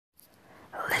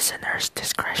Listener's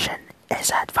discretion is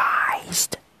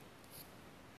advised.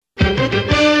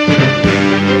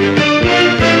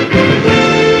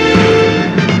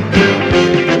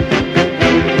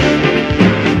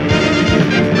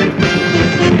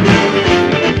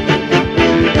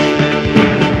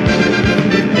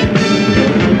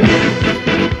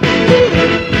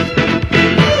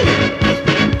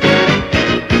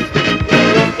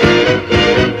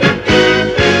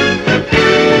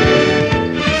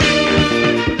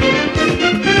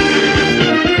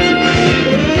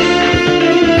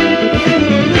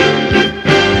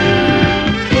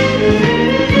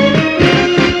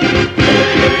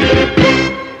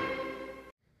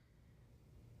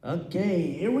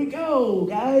 Okay, here we go,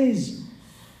 guys.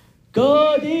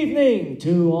 Good evening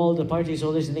to all the parties who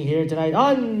are listening here tonight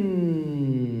on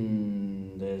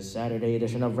this Saturday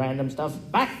edition of Random Stuff.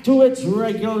 Back to its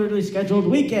regularly scheduled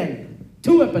weekend.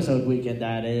 2-episode weekend,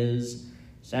 that is.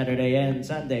 Saturday and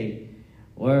Sunday.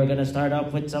 We're going to start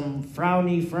off with some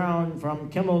frowny frown from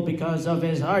Kimmel because of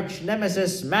his arch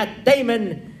nemesis, Matt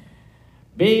Damon,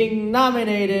 being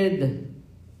nominated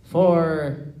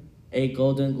for a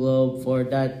Golden Globe for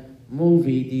that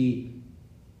movie, the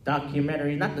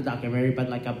documentary, not the documentary, but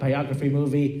like a biography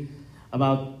movie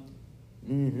about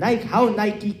how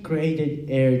Nike created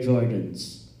Air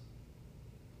Jordans.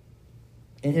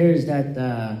 And here's that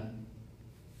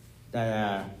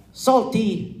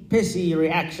salty, pissy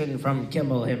reaction from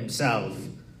Kimmel himself.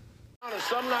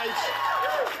 Some nights,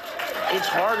 it's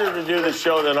harder to do the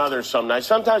show than others some nights.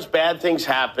 Sometimes bad things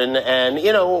happen, and,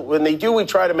 you know, when they do, we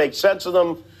try to make sense of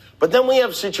them. But then we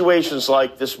have situations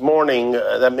like this morning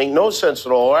that make no sense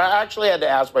at all. I actually had to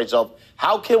ask myself,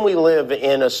 how can we live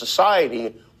in a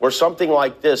society where something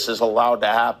like this is allowed to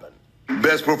happen?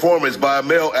 Best performance by a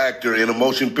male actor in a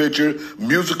motion picture,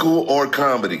 musical, or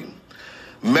comedy.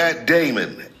 Matt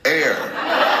Damon, Air.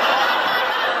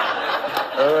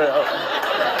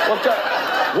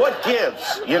 What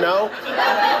gives, you know?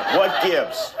 What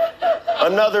gives?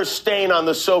 Another stain on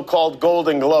the so-called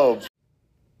Golden Globes.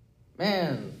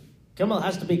 Man, Kimmel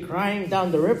has to be crying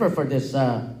down the river for this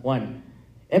one.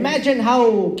 Imagine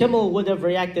how Kimmel would have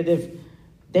reacted if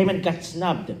Damon got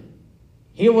snubbed.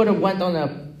 He would have went on a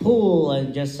pool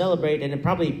and just celebrated and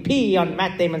probably pee on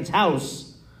Matt Damon's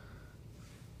house.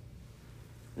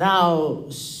 Now,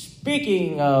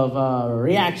 speaking of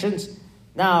reactions,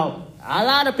 now, a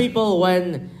lot of people,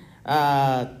 when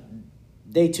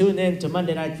they tuned in to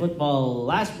Monday Night Football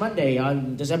last Monday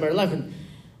on December 11th,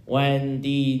 when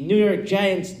the New York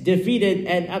Giants defeated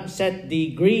and upset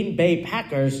the Green Bay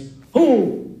Packers,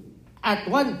 who, at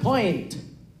one point,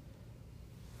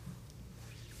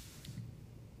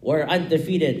 were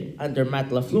undefeated under Matt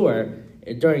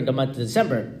LaFleur during the month of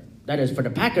December. That is, for the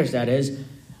Packers, that is,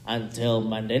 until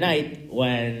Monday night,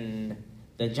 when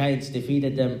the Giants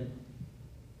defeated them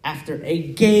after a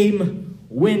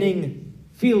game-winning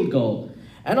field goal.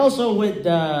 And also with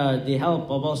the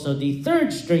help of also the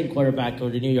third-string quarterback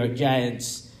of the New York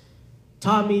Giants,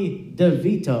 Tommy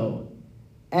DeVito.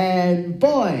 And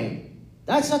boy,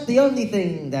 that's not the only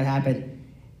thing that happened.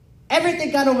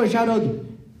 Everything got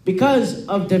overshadowed because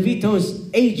of DeVito's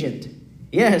agent.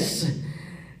 Yes.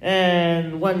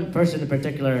 And one person in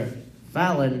particular,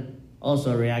 Fallon,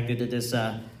 also reacted to this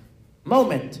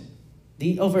moment.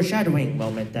 The overshadowing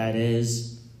moment, that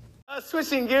is.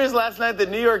 Switching gears, last night the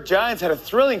New York Giants had a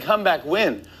thrilling comeback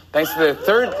win thanks to their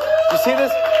third, you see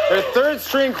this? Their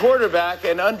third-string quarterback,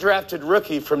 an undrafted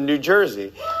rookie from New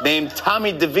Jersey named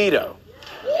Tommy DeVito,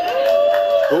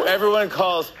 who everyone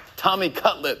calls Tommy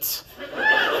Cutlets.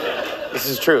 This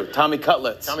is true, Tommy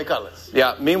Cutlets. Tommy Cutlets.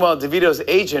 Yeah, meanwhile, DeVito's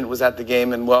agent was at the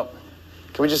game, and, well,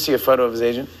 can we just see a photo of his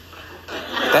agent?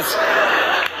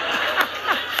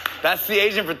 That's the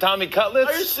agent for Tommy Cutlets?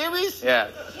 Are you serious? Yeah.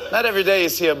 Not every day you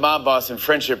see a mob boss in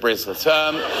friendship bracelets.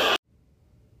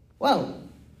 Well,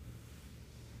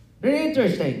 very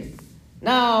interesting.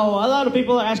 Now, a lot of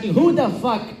people are asking, who the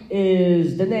fuck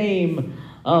is the name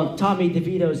of Tommy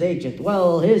DeVito's agent?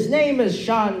 Well, his name is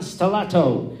Sean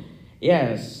Stellato.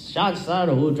 Yes, Sean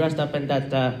Stellato, who dressed up in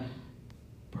that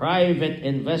private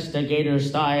investigator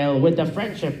style with the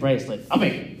friendship bracelet. I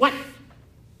mean, what?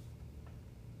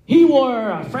 He wore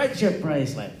a friendship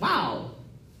bracelet. Wow.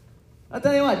 I'll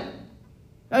tell you what,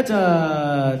 that's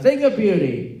a thing of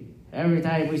beauty. Every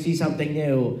time we see something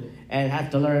new and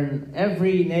have to learn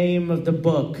every name of the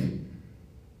book.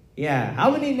 Yeah,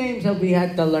 how many names have we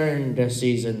had to learn this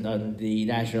season on the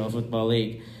National Football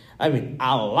League? I mean,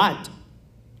 a lot.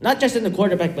 Not just in the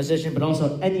quarterback position, but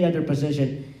also any other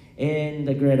position in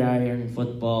the gridiron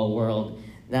football world.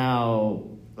 Now,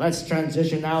 let's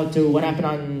transition now to what happened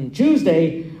on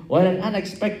Tuesday when an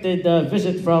unexpected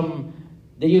visit from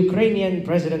the Ukrainian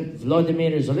President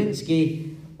Volodymyr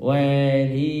Zelenskyy when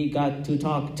he got to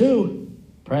talk to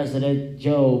President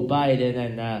Joe Biden.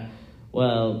 And,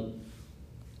 well,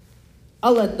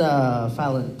 I'll let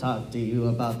Fallon talk to you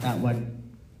about that one.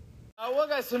 Well,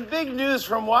 guys, some big news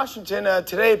from Washington.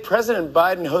 Today, President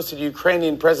Biden hosted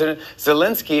Ukrainian President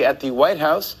Zelenskyy at the White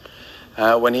House.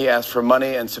 When he asked for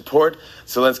money and support,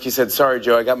 Zelenskyy said, "Sorry,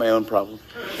 Joe, I got my own problem."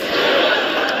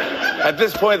 At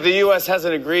this point, the U.S.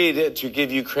 hasn't agreed to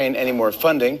give Ukraine any more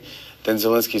funding. Then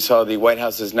Zelenskyy saw the White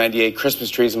House's 98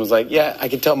 Christmas trees and was like, "Yeah, I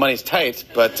can tell money's tight,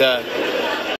 but..."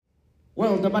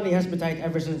 Well, the money has been tight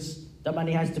ever since the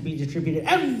money has to be distributed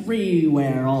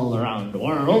everywhere all around the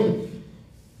world.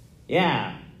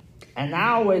 Yeah, and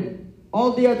now with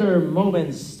all the other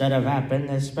moments that have happened,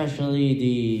 especially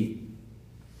the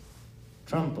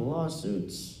Trump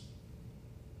lawsuits,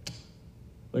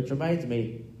 which reminds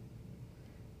me,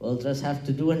 we'll just have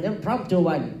to do an impromptu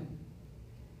one.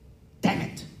 Damn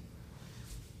it.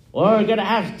 We're gonna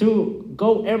have to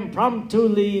go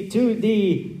impromptuly to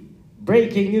the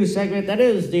breaking news segment. That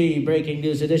is the breaking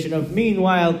news edition of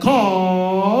Meanwhile,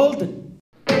 called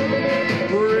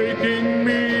Breaking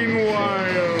Meanwhile.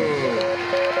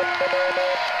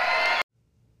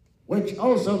 Which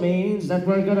also means that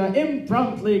we're gonna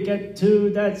impromptu get to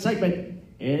that segment.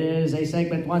 It is a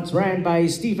segment once ran by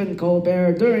Stephen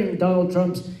Colbert during Donald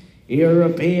Trump's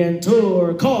European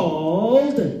tour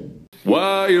called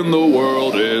Why in the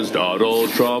world is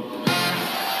Donald Trump?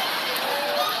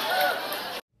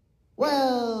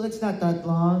 Well, it's not that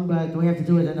long, but we have to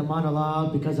do it in a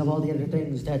monologue because of all the other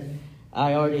things that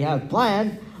I already have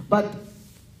planned. But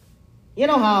you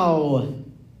know how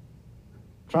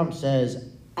Trump says,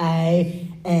 I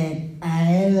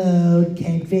alone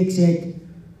can fix it.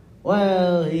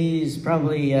 Well, he's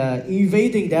probably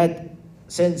evading that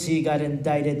since he got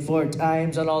indicted 4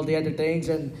 times on all the other things.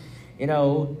 And, you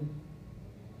know,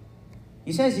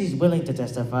 he says he's willing to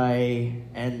testify.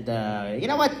 And, you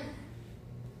know what?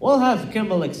 We'll have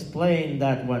Kimmel explain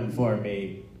that one for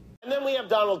me. And then we have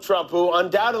Donald Trump, who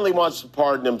undoubtedly wants to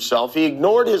pardon himself. He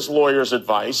ignored his lawyer's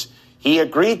advice. He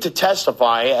agreed to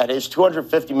testify at his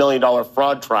 $250 million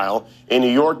fraud trial in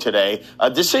New York today, a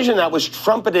decision that was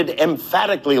trumpeted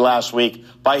emphatically last week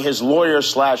by his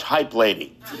lawyer/hype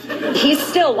lady. He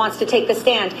still wants to take the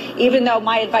stand, even though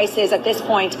my advice is at this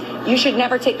point, you should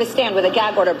never take the stand with a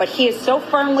gag order. But he is so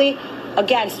firmly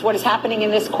against what is happening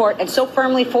in this court and so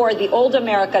firmly for the old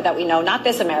America that we know, not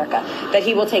this America, that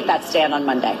he will take that stand on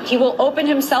Monday. He will open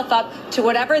himself up to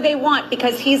whatever they want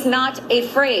because he's not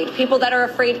afraid. People that are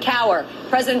afraid cower.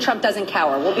 President Trump doesn't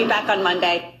cower. We'll be back on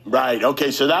Monday. Right.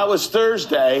 Okay, so that was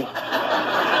Thursday.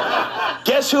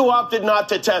 Guess who opted not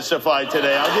to testify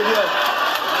today? I'll give you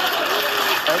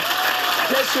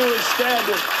guess who instead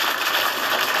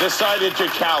decided to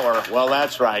cower? Well,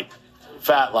 that's right.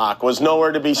 Fatlock was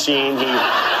nowhere to be seen. He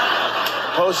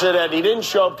posted it. He didn't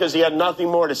show up because he had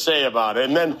nothing more to say about it,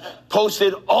 and then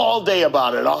posted all day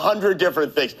about it, 100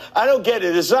 different things. I don't get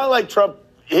it. It's not like Trump.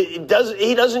 He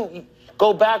doesn't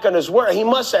go back on his word. He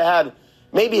must have had,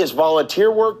 maybe his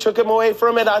volunteer work took him away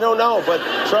from it. I don't know. But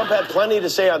Trump had plenty to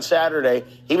say on Saturday.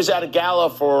 He was at a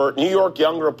gala for New York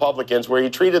Young Republicans where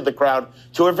he treated the crowd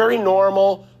to a very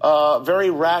normal, very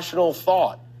rational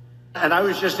thought. And I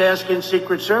was just asking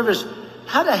Secret Service,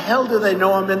 how the hell do they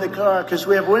know I'm in the car? Because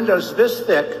we have windows this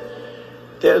thick.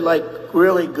 They're like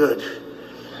really good.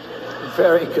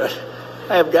 Very good.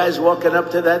 I have guys walking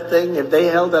up to that thing. If they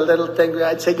held a little thing,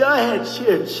 I'd say, go ahead,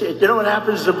 shoot. You know what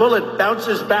happens? The bullet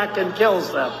bounces back and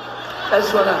kills them.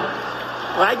 That's what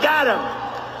I got him.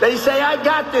 They say, I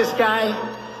got this guy.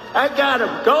 I got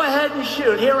him. Go ahead and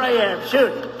shoot. Here I am.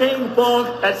 Shoot. Bing,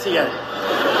 bong. That's the end.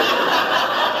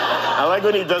 I like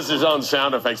when he does his own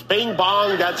sound effects. Bing,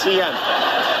 bong, that's the end.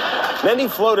 Then he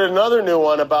floated another new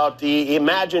one about the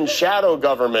imagined shadow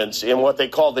governments in what they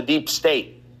call the deep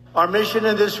state. Our mission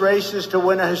in this race is to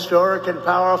win a historic and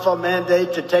powerful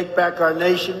mandate to take back our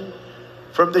nation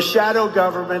from the shadow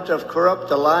government of corrupt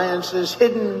alliances,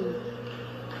 hidden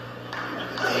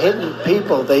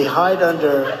people. They hide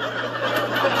under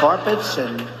carpets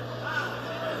and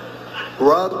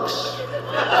rugs.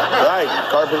 Right,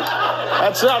 carpet.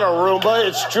 That's not a Roomba,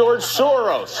 it's George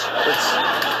Soros.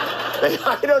 They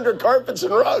hide under carpets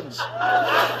and rugs.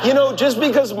 You know, just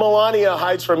because Melania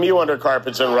hides from you under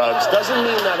carpets and rugs doesn't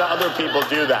mean that other people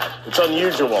do that. It's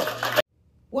unusual.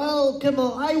 Well,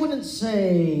 Kimmel, I wouldn't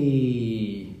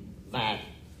say that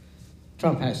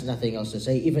Trump has nothing else to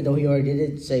say, even though he already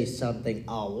did say something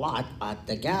a lot at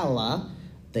the gala,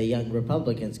 the Young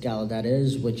Republicans gala, that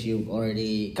is, which you've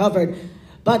already covered.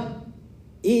 But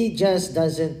he just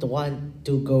doesn't want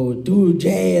to go to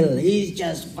jail. He's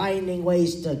just finding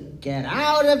ways to get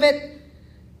out of it.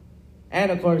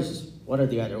 And of course, one of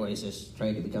the other ways is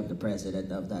trying to become the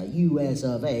president of the US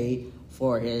of A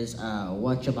for his,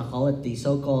 the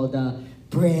so-called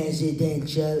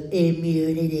presidential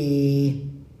immunity.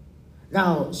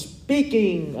 Now,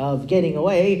 speaking of getting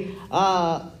away,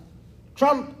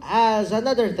 Trump has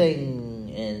another thing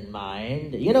in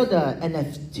mind. You know the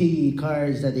NFT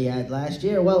cards that he had last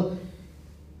year? Well,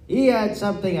 he had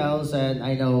something else, and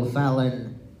I know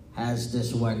Fallon has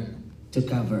this one to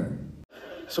cover.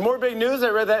 Some more big news. I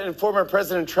read that in former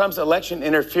President Trump's election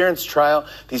interference trial,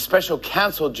 the special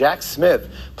counsel Jack Smith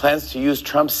plans to use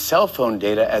Trump's cell phone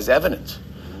data as evidence.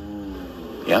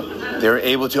 Yep, they were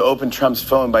able to open Trump's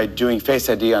phone by doing Face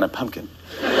ID on a pumpkin.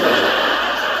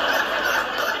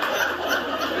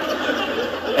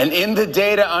 And in the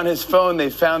data on his phone, they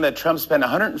found that Trump spent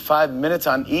 105 minutes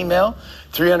on email,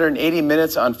 380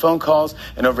 minutes on phone calls,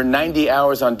 and over 90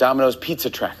 hours on Domino's Pizza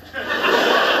Tracker.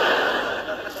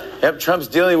 Yep, Trump's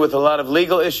dealing with a lot of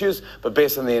legal issues, but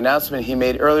based on the announcement he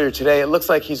made earlier today, it looks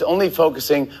like he's only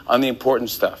focusing on the important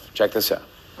stuff. Check this out.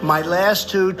 My last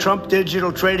two Trump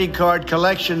digital trading card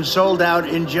collections sold out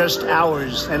in just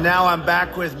hours. And now I'm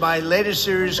back with my latest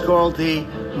series called the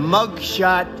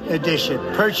Mugshot Edition.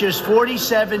 Purchase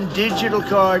 47 digital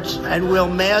cards and we'll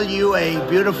mail you a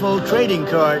beautiful trading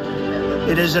card.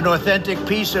 It is an authentic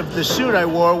piece of the suit I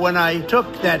wore when I took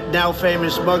that now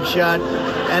famous mugshot.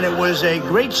 And it was a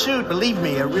great suit, believe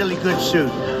me, a really good suit.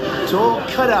 It's all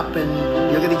cut up and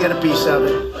you're going to get a piece of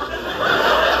it.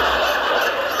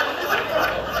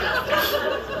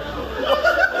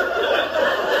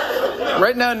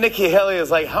 Right now, Nikki Haley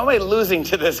is like, how am I losing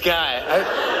to this guy?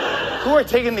 Who are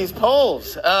taking these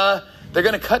polls? They're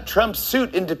going to cut Trump's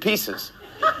suit into pieces.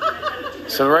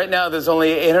 So right now, there's only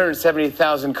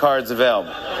 870,000 cards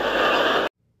available.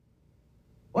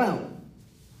 Well,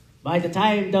 by the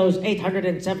time those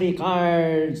 870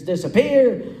 cards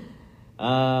disappear,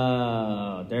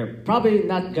 they're probably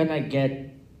not going to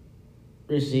get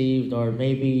received, or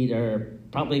maybe they're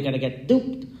probably going to get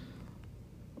duped.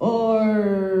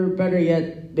 Or better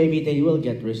yet, maybe they will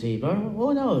get received, or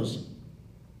who knows.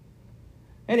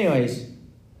 Anyways,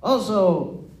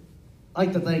 also, I'd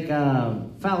like to thank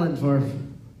Fallon for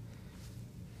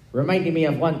reminding me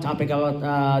of one topic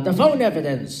about the phone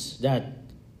evidence that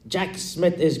Jack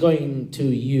Smith is going to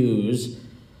use.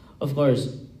 Of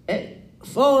course,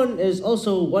 phone is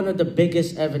also one of the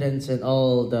biggest evidence in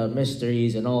all the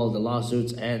mysteries and all the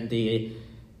lawsuits and the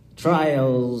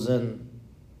trials, and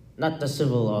not the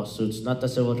civil lawsuits, not the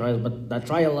civil trials, but the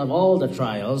trial of all the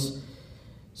trials.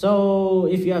 So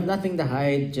if you have nothing to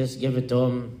hide, just give it to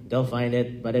them. They'll find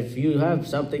it. But if you have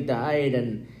something to hide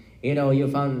and, you know, you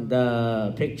found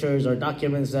pictures or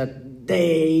documents that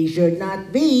they should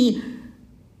not be,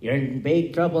 you're in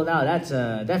big trouble now. That's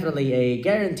definitely a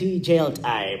guaranteed jail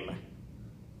time.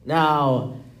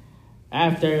 Now,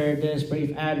 after this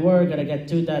brief ad, we're going to get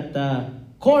to that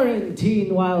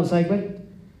quarantine while segment,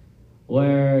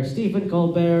 where Stephen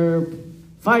Colbert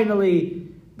finally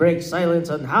breaks silence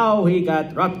on how he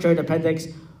got ruptured appendix,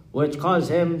 which caused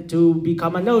him to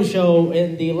become a no-show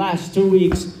in the last 2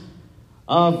 weeks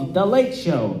of The Late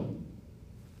Show.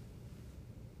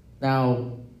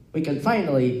 Now, we can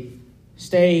finally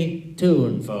stay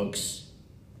tuned, folks.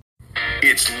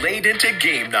 It's late into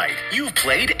game night. You've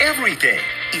played everything.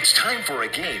 It's time for a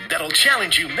game that'll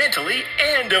challenge you mentally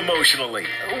and emotionally.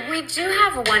 We do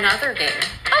have one other game.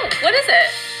 Oh, what is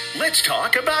it? Let's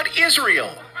talk about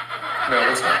Israel. No,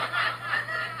 it's not.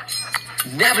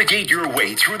 Navigate your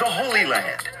way through the Holy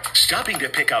Land, stopping to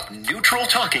pick up neutral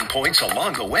talking points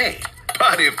along the way.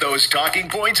 But if those talking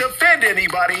points offend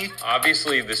anybody...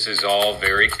 Obviously, this is all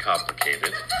very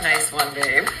complicated. Nice one,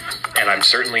 Dave. And I'm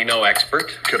certainly no expert.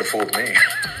 Could have fooled me.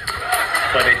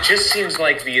 But it just seems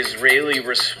like the Israeli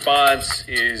response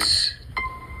is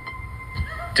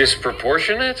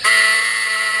disproportionate.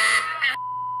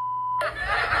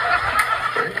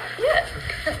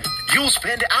 You'll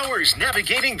spend hours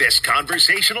navigating this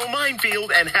conversational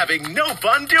minefield and having no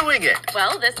fun doing it.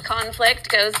 Well, this conflict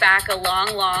goes back a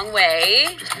long, long way.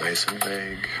 Just nice and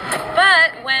vague.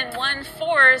 But when one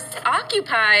force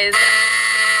occupies...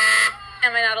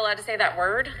 Am I not allowed to say that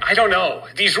word? I don't know.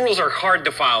 These rules are hard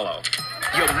to follow.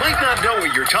 You might not know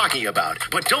what you're talking about,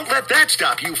 but don't let that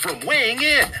stop you from weighing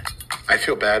in. I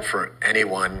feel bad for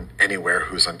anyone, anywhere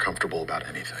who's uncomfortable about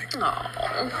anything. What's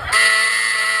wrong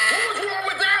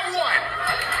with that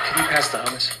one? Can you pass the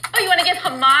hummus? Oh, you want to give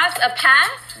Hamas a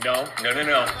pass? No.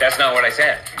 That's not what I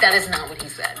said. That is not what he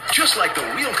said. Just like the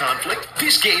real conflict,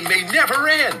 this game may never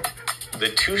end. The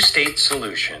two-state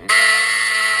solution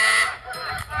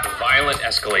violent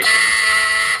escalation.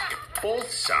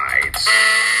 Both sides.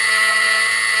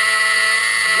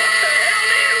 What the hell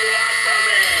do you want from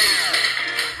me?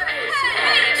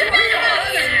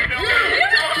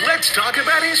 Let's talk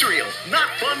about Israel. Not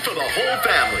fun for the whole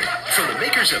family. From the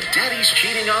makers of Daddy's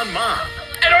Cheating on Mom.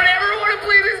 I don't ever want to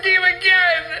play this game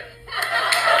again.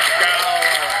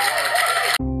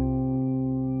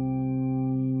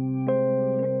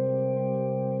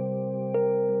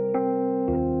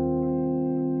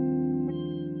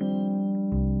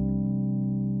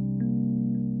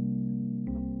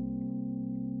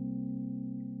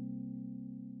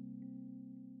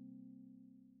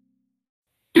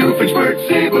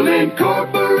 Doofenshmirtz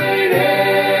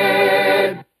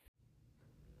Incorporated.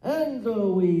 And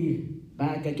we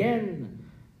back again,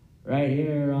 right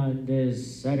here on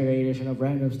this Saturday edition of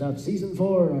Random Stuff Season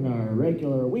 4 on our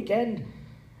regular weekend.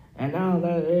 And now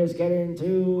that is getting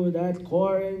to that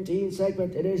quarantine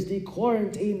segment. It is the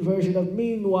quarantine version of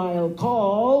Meanwhile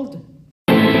called...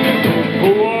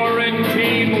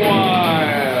 Quarantine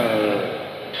While.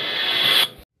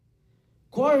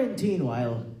 Quarantine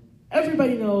While.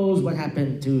 Everybody knows what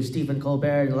happened to Stephen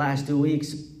Colbert in the last 2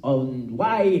 weeks on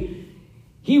why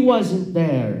he wasn't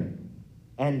there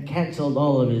and canceled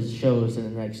all of his shows in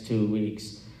the next 2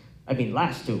 weeks.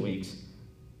 Last 2 weeks.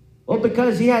 Well,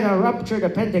 because he had a ruptured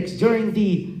appendix during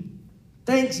the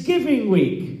Thanksgiving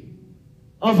week,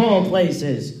 of all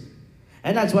places.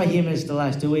 And that's why he missed the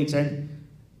last 2 weeks. And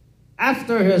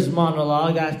after his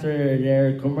monologue, after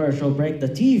their commercial break, the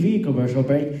TV commercial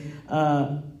break,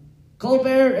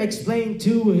 Colbert explained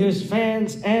to his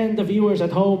fans and the viewers at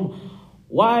home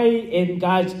why in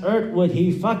God's earth would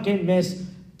he fucking miss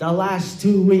the last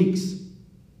 2 weeks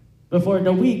before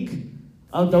the week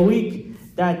that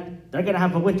they're going to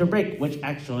have a winter break, which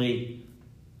actually,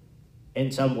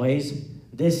 in some ways,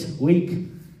 this week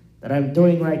that I'm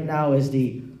doing right now is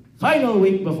the final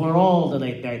week before all the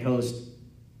late night hosts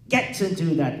gets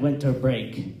into that winter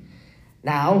break.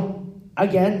 Now,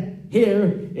 again,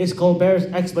 here is Colbert's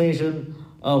explanation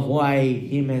of why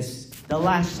he missed the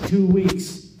last 2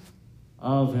 weeks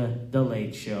of the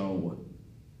Late Show.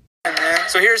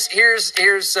 So here's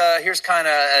kind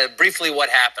of briefly what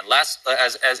happened. As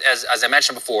I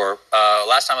mentioned before,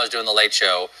 last time I was doing the Late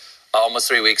Show, almost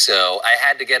 3 weeks ago, I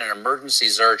had to get an emergency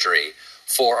surgery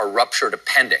for a ruptured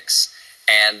appendix.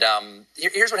 And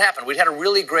here's what happened. We'd had a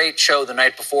really great show the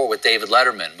night before with David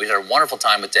Letterman. We had a wonderful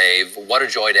time with Dave. What a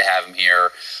joy to have him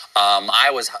here. I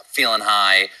was feeling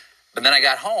high, but then I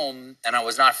got home and I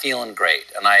was not feeling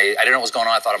great. And I didn't know what was going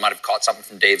on. I thought I might have caught something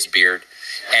from Dave's beard.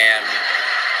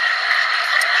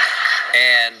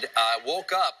 And I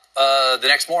woke up the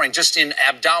next morning just in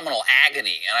abdominal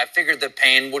agony. And I figured the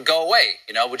pain would go away.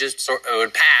 It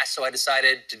would pass. So I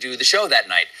decided to do the show that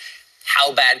night.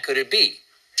 How bad could it be?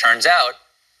 Turns out,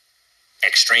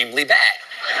 extremely bad.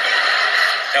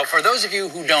 Now, for those of you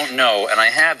who don't know, and I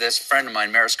have this, a friend of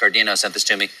mine, Maris Cardino, sent this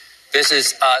to me. This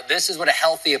is what a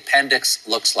healthy appendix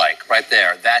looks like, right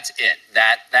there. That's it.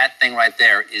 That thing right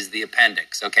there is the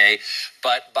appendix, okay?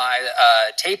 But by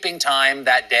taping time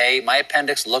that day, my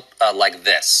appendix looked like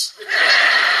this.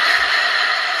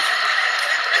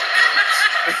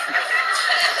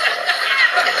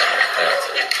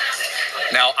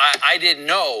 Now, I didn't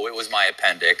know it was my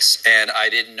appendix, and I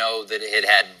didn't know that it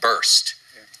had burst,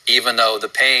 even though the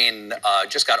pain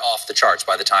just got off the charts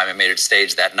by the time I made it to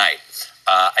stage that night.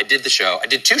 I did the show. I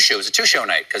did 2 shows. It was a 2-show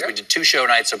night, because we did 2 show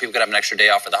nights so people could have an extra day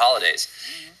off for the holidays.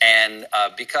 And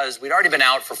because we'd already been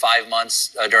out for 5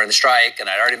 months during the strike, and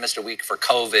I'd already missed a week for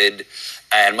COVID,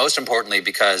 and most importantly,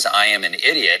 because I am an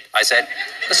idiot, I said,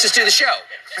 let's just do the show.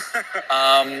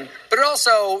 But it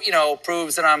also,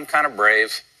 proves that I'm kind of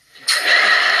brave.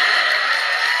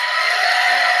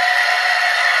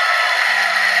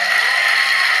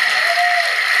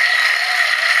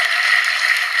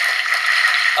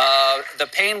 The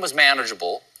pain was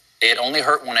manageable. It only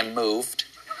hurt when I moved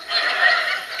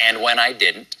and when I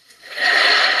didn't.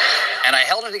 And I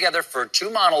held it together for 2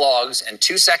 monologues and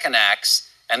 2 second acts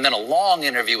and then a long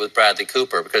interview with Bradley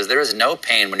Cooper, because there is no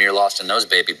pain when you're lost in those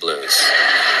baby blues.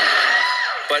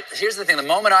 But here's the thing, the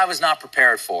moment I was not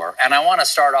prepared for, and I want to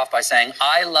start off by saying,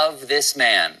 I love this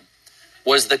man,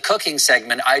 was the cooking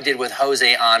segment I did with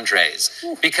Jose Andres.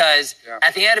 Because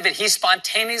at the end of it, he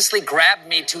spontaneously grabbed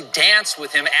me to dance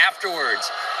with him afterwards.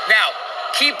 Now,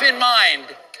 keep in mind,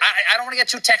 I don't want to get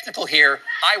too technical here,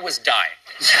 I was dying.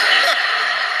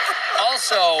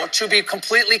 Also, to be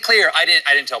completely clear, I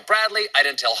didn't tell Bradley, I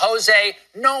didn't tell Jose.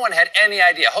 No one had any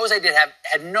idea. Jose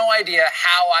had no idea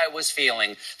how I was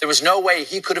feeling. There was no way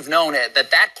he could have known at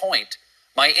that point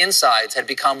my insides had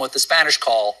become what the Spanish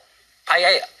call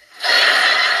paella.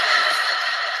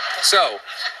 So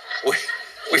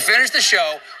we finished the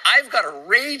show. I've got a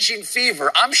raging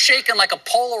fever. I'm shaking like a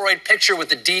Polaroid picture with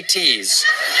the DTs.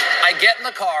 I get in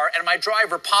the car, and my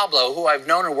driver, Pablo, who I've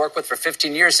known and worked with for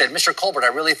 15 years, said, Mr. Colbert, I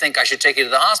really think I should take you to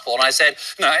the hospital. And I said,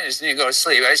 no, I just need to go to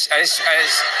sleep. I just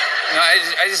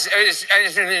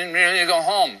need to go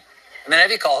home. And then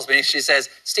Evie calls me. She says,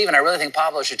 Stephen, I really think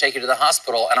Pablo should take you to the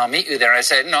hospital, and I'll meet you there. And I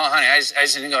said, no, honey, I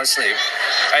just need to go to sleep.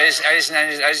 I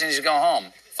just need to go home.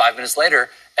 5 minutes later,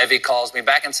 Evie calls me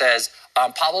back and says,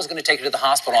 Pablo's going to take you to the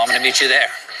hospital. I'm going to meet you there.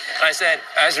 And I said,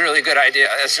 that's a really good idea.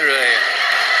 That's a really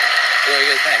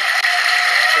good thing.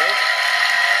 True?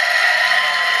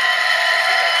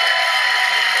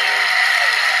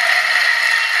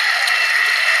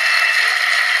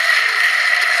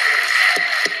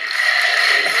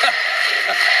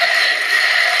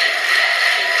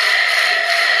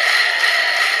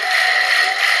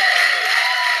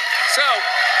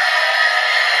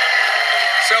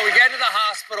 So we get to the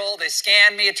hospital, they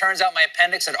scan me, it turns out my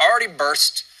appendix had already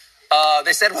burst.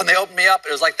 They said when they opened me up,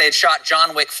 it was like they'd shot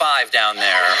John Wick 5 down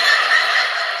there.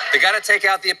 They got to take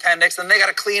out the appendix, then they got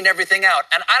to clean everything out.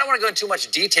 And I don't want to go into too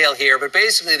much detail here, but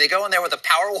basically they go in there with a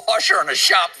power washer and a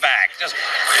shop vac. Just...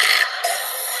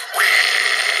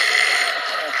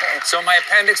 So my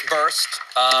appendix burst.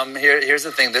 Here's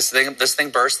the thing. This thing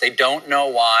burst. They don't know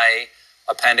why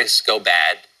appendix go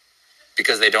bad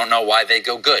because they don't know why they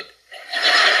go good.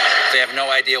 They have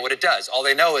no idea what it does. All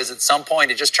they know is at some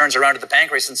point it just turns around to the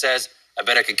pancreas and says, I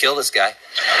bet I could kill this guy.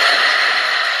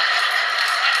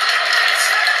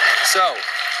 So,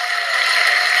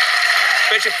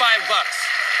 bet you $5.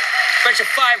 Bet you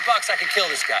 $5 I could kill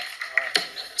this guy.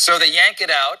 So they yank it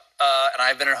out, and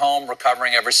I've been at home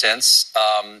recovering ever since.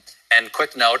 And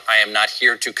quick note, I am not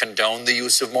here to condone the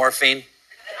use of morphine.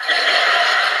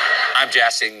 I'm just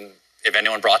asking if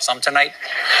anyone brought some tonight.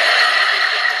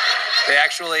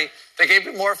 They gave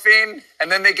me morphine, and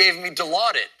then they gave me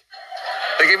Dilaudid.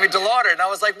 They gave me Dilaudid, and I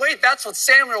was like, wait, that's what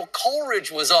Samuel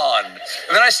Coleridge was on. And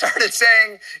then I started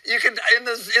saying, you could,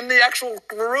 in the actual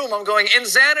room, I'm going, in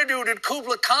Xanadu did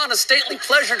Kubla Khan a stately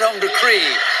pleasure dome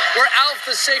decree, where Alph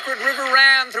the sacred river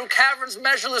ran through caverns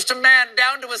measureless to man,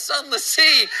 down to a sunless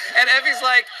sea. And Evie's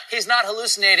like, he's not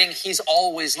hallucinating, he's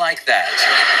always like that.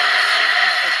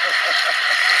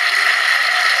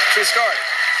 True story.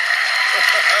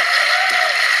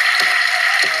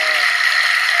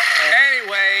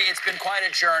 Anyway, it's been quite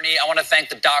a journey. I want to thank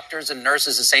the doctors and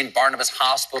nurses at St. Barnabas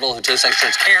Hospital who took such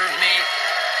care of me.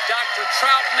 Dr.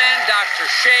 Troutman, Dr.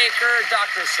 Shaker,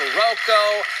 Dr.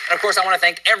 Sirocco. And, of course, I want to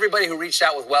thank everybody who reached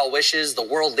out with well wishes, the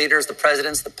world leaders, the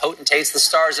presidents, the potentates, the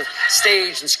stars of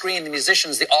stage and screen, the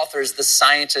musicians, the authors, the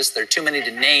scientists. There are too many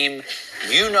to name.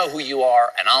 You know who you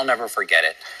are, and I'll never forget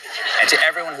it. And to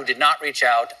everyone who did not reach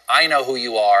out, I know who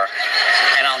you are,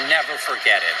 and I'll never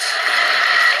forget it.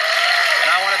 And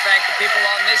I want to thank the people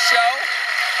on this show.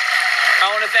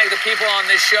 I want to thank the people on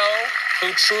this show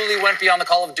who truly went beyond the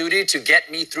call of duty to get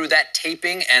me through that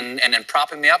taping and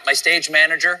propping me up. My stage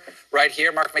manager right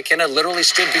here, Mark McKenna, literally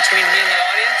stood between me and the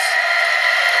audience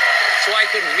so I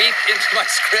could reap into my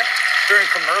script during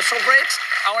commercial breaks.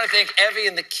 I want to thank Evie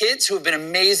and the kids who have been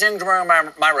amazing during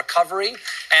my recovery,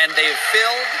 and they've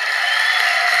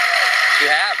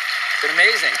been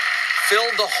amazing,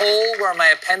 filled the hole where my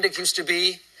appendix used to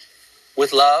be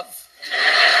with love.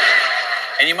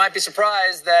 And you might be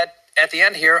surprised that at the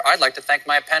end here, I'd like to thank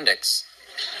my appendix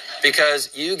because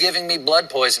you giving me blood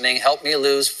poisoning helped me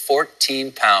lose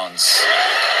 14 pounds.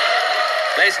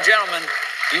 Ladies and gentlemen,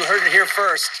 you heard it here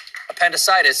first.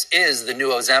 Appendicitis is the new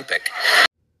Ozempic.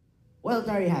 Well,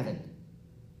 there you have it.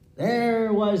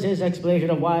 There was his explanation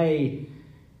of why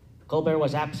Colbert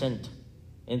was absent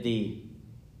in the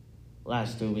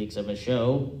last 2 weeks of his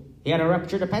show. He had a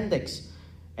ruptured appendix.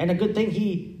 And a good thing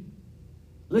he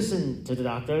listened to the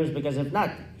doctors, because if not,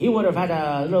 he would have had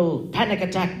a little panic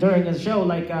attack during his show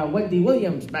like Wendy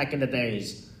Williams back in the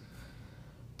days.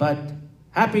 But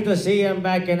happy to see him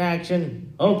back in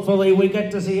action. Hopefully we get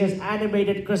to see his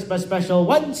animated Christmas special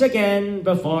once again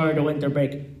before the winter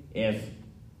break. If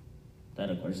that,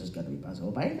 of course, is going to be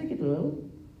possible. But I think it will.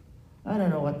 I don't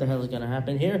know what the hell is going to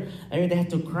happen here. I mean, they have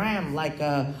to cram, like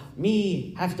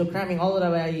me have to cramming all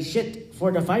of my shit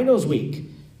for the finals week,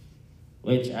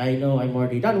 which I know I'm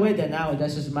already done with, and now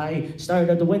this is my start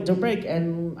of the winter break,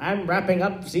 and I'm wrapping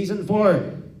up season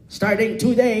 4, starting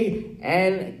today,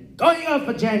 and going off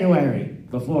in January,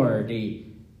 before the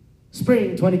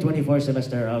spring 2024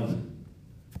 semester of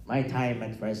my time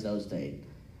at Fresno State.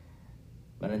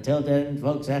 But until then,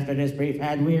 folks, after this brief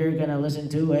ad, we're gonna listen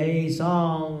to a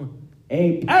song,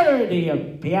 a parody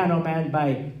of Piano Man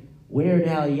by Weird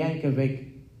Al Yankovic.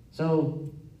 So,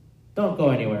 don't Don't go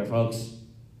anywhere, folks.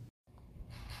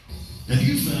 Have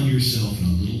you found yourself in a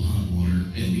little hot water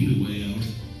and need a way out?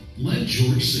 Let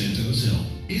George Santos help.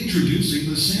 Introducing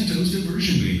the Santos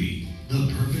Diversion Baby,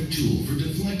 the perfect tool for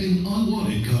deflecting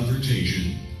unwanted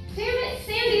confrontation. Damn it,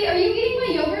 Sandy, are you eating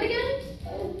my yogurt again?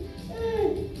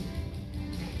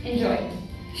 Enjoy.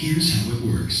 Here's how it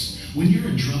works. When you're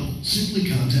in trouble, simply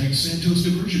contact Santos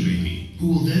Diversion Baby, who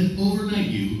will then overnight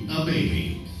you a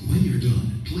baby. When you're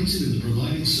done, place it in the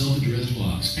provided self-addressed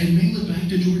box and mail it back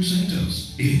to George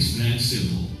Santos. It's that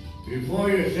simple.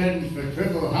 Before you're sentenced for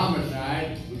triple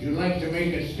homicide, would you like to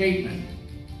make a statement?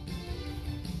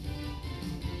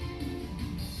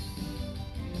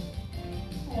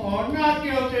 Oh, not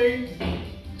guilty.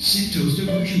 Santos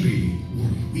Diversion Baby.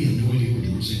 Warning, we have no idea where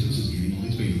George Santos is getting all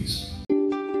these babies.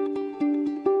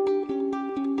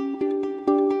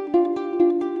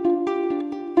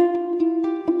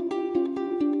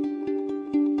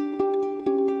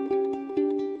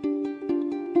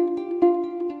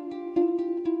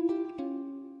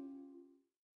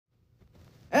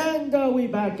 And we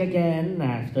back again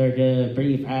after the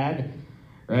brief ad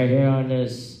right here on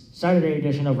this Saturday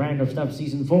edition of Random Stuff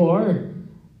Season 4.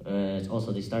 It's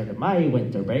also the start of my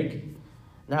winter break.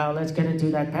 Now let's get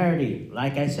into that parody.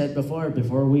 Like I said before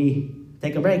we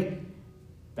take a break,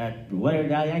 that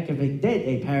Weird Al Yankovic did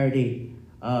a parody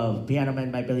of Piano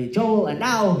Man by Billy Joel, and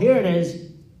now here it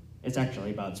is. It's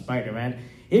actually about Spider-Man.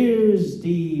 Here's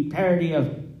the parody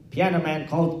of Piano Man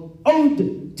called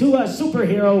Ode to a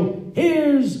Superhero.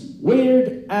 Here's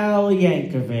Weird Al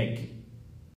Yankovic.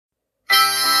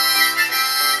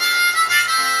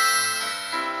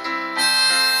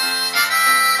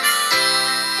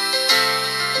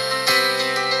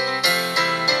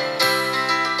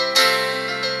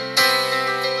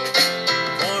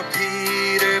 Poor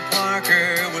Peter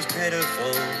Parker was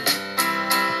pitiful.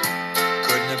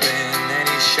 Couldn't have been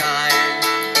any shyer.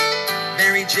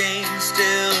 Mary Jane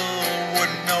still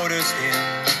wouldn't notice him,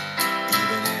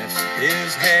 even if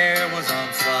his hair was on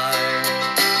fire.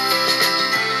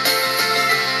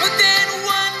 But then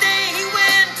one day he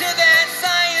went to that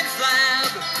science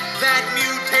lab. That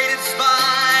mutated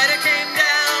spider came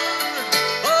down.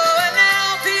 Oh, and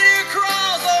now Peter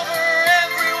crawls over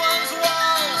everyone's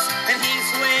walls, and he's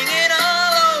swinging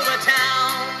all over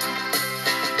town.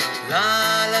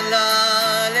 La la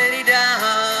la, lady da.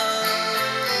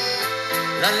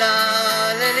 La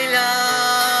la lady la.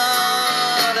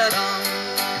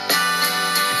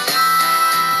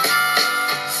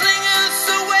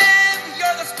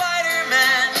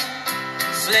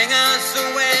 Sling us a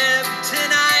web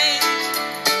tonight,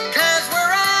 'cause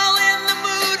we're all in the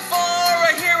mood for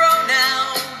a hero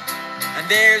now, and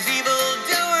there's evil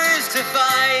doers to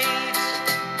fight.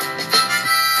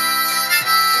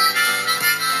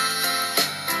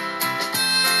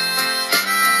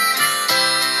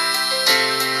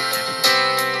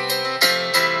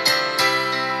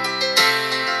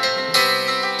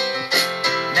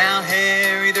 Now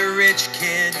Harry the rich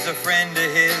kid's a friend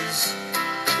of his,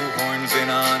 who horns in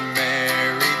on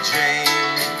Mary Jane.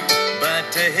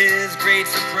 But to his great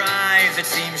surprise, it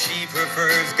seems she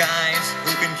prefers guys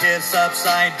who can kiss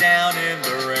upside down in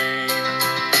the rain.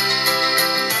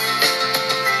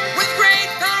 With great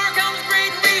power comes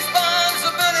great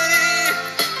responsibility.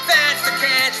 That's the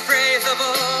catchphrase of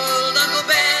old Uncle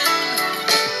Ben.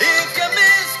 If you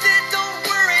missed it, don't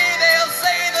worry, they'll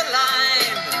say the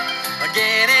line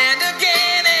again and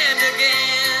again and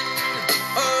again.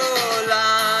 Oh,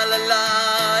 la la la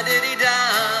diddy da,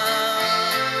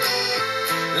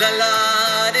 la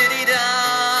la diddy da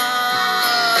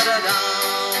da da.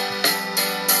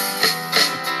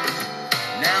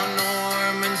 Now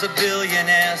Norman's a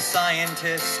billionaire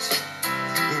scientist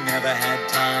who never had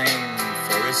time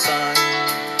for his son.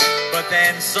 But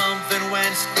then something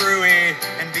went screwy,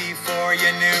 and before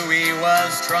you knew, he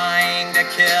was trying to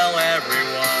kill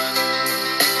everyone.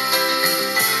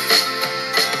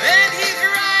 And he's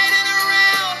riding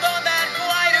around on that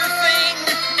glider thing,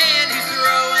 and he's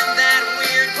throwing that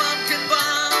weird pumpkin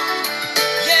bomb.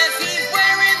 Yes, he's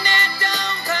wearing that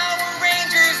dumb Power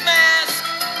Rangers mask,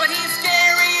 but he's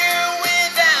scarier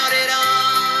without it on.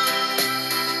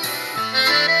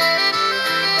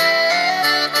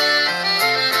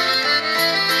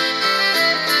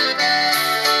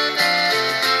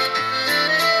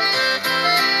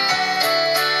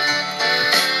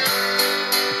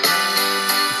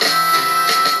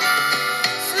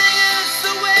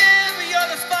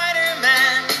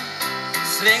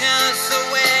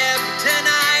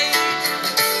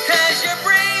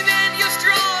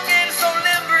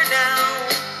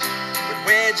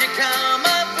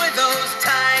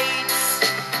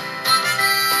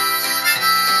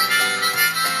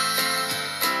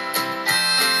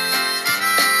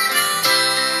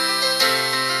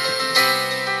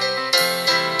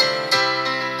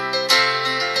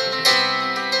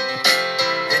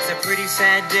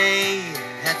 that day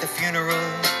at the funeral,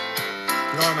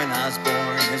 Norman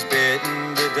Osborn has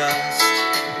bitten the dust.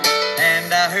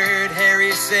 And I heard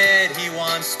Harry said he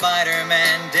wants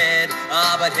Spider-Man dead.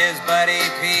 But his buddy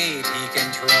Pete he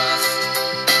can trust.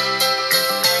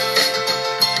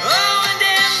 Oh, and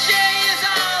MJ is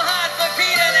all hot for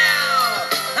Peter now.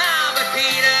 But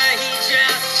Peter, he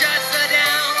just shuts her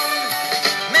down.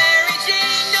 Mary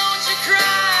Jane, don't you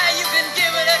cry, you can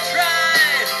give it a try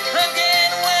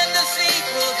again when the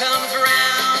sequel comes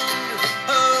around.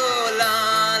 Oh,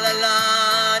 la la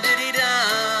la, diddy-da.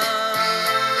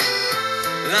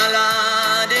 La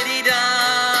la, diddy-da,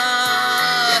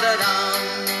 da-dum.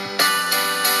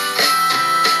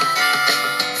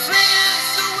 Sling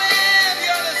us a web,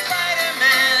 you're the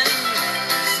Spider-Man.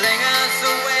 Sling us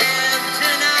a web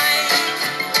tonight.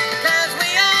 'Cause we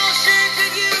all sure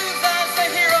could use us a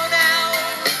hero now.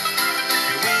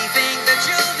 We think that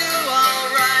you'll do all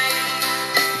right.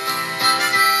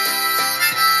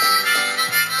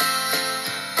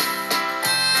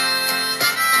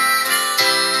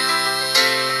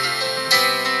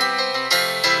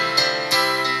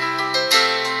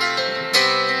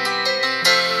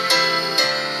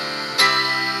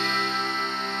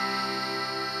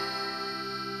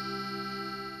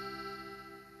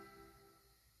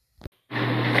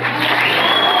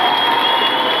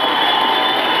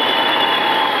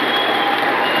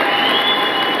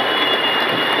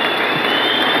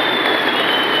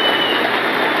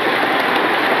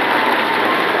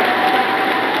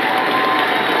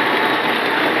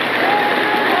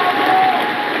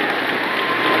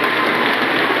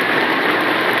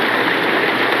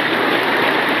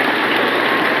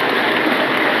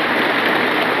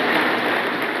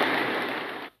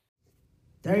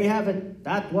 There you have it.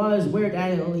 That was Weird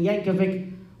Al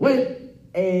Yankovic with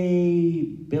a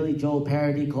Billy Joel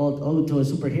parody called Ode to a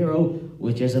Superhero,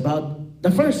 which is about the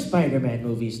first Spider-Man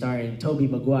movie starring Tobey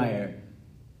Maguire.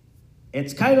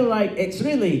 It's kind of like, it's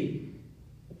really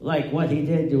like what he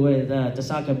did with The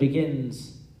Saga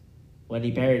Begins when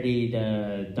he parodied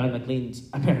Don McLean's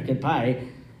American Pie,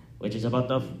 which is about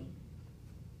the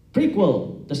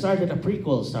prequel, the start of the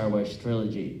prequel Star Wars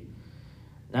trilogy.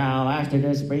 Now, after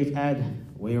this brief ad,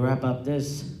 we wrap up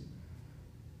this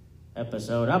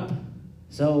episode up.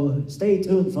 So stay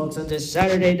tuned, folks, on this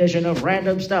Saturday edition of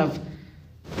Random Stuff,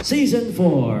 Season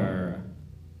 4.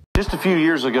 Just a few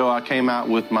years ago, I came out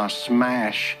with my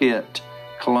smash hit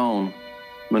cologne,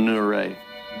 Manure.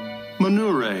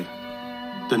 Manure,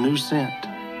 the new scent,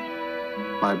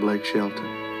 by Blake Shelton.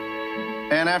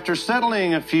 And after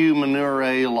settling a few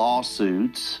Manure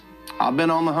lawsuits, I've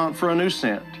been on the hunt for a new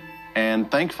scent.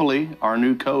 And thankfully, our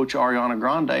new coach, Ariana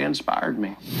Grande, inspired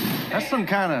me. That's some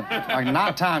kind of like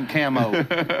nighttime camo.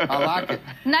 I like it.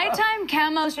 Nighttime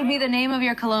camo should be the name of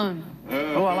your cologne.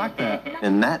 Oh, I like that.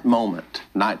 In that moment,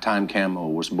 nighttime camo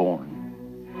was born.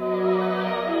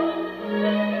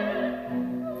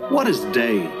 What is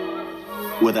day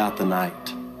without the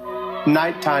night?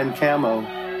 Nighttime camo.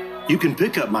 You can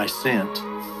pick up my scent,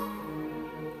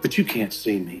 but you can't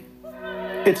see me.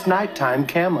 It's nighttime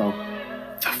camo.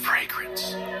 The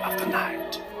fragrance of the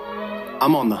night.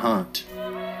 I'm on the hunt,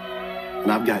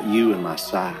 and I've got you in my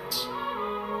sights.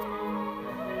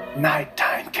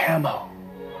 Nighttime camo.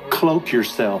 Cloak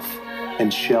yourself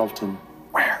in Shelton.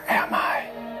 Where am I?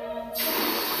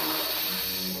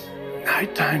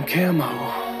 Nighttime camo.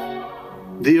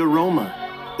 The aroma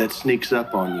that sneaks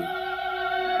up on you.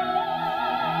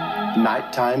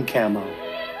 Nighttime camo.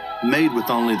 Made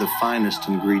with only the finest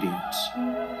ingredients.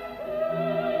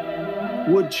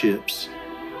 Wood chips,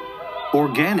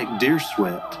 organic deer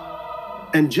sweat,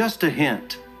 and just a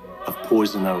hint of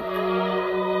poison oak.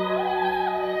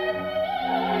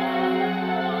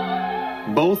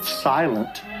 Both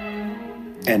silent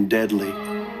and deadly.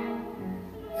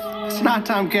 It's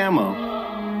nighttime camo.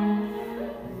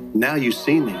 Now you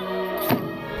see me.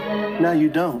 Now you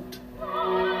don't.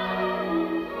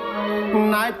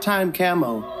 Nighttime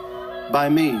camo by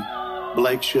me,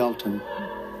 Blake Shelton.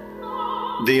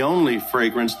 The only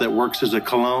fragrance that works as a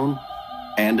cologne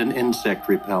and an insect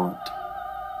repellent.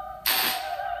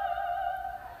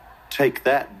 Take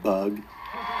that, bug.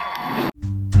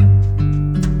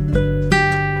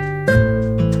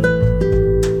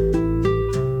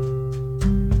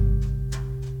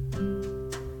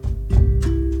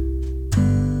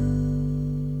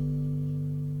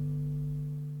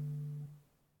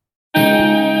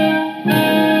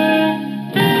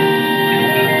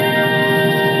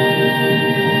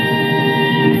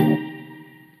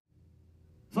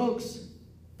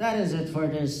 That is it for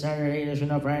this Saturday edition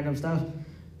of Random Stuff.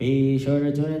 Be sure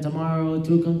to tune in tomorrow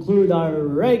to conclude our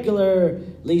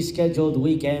regularly scheduled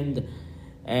weekend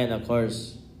and of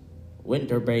course,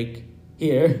 winter break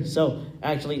here. So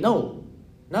actually, no,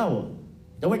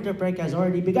 the winter break has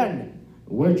already begun.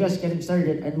 We're just getting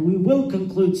started, and we will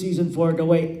conclude season 4 the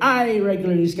way I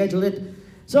regularly schedule it.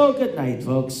 So good night,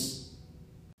 folks.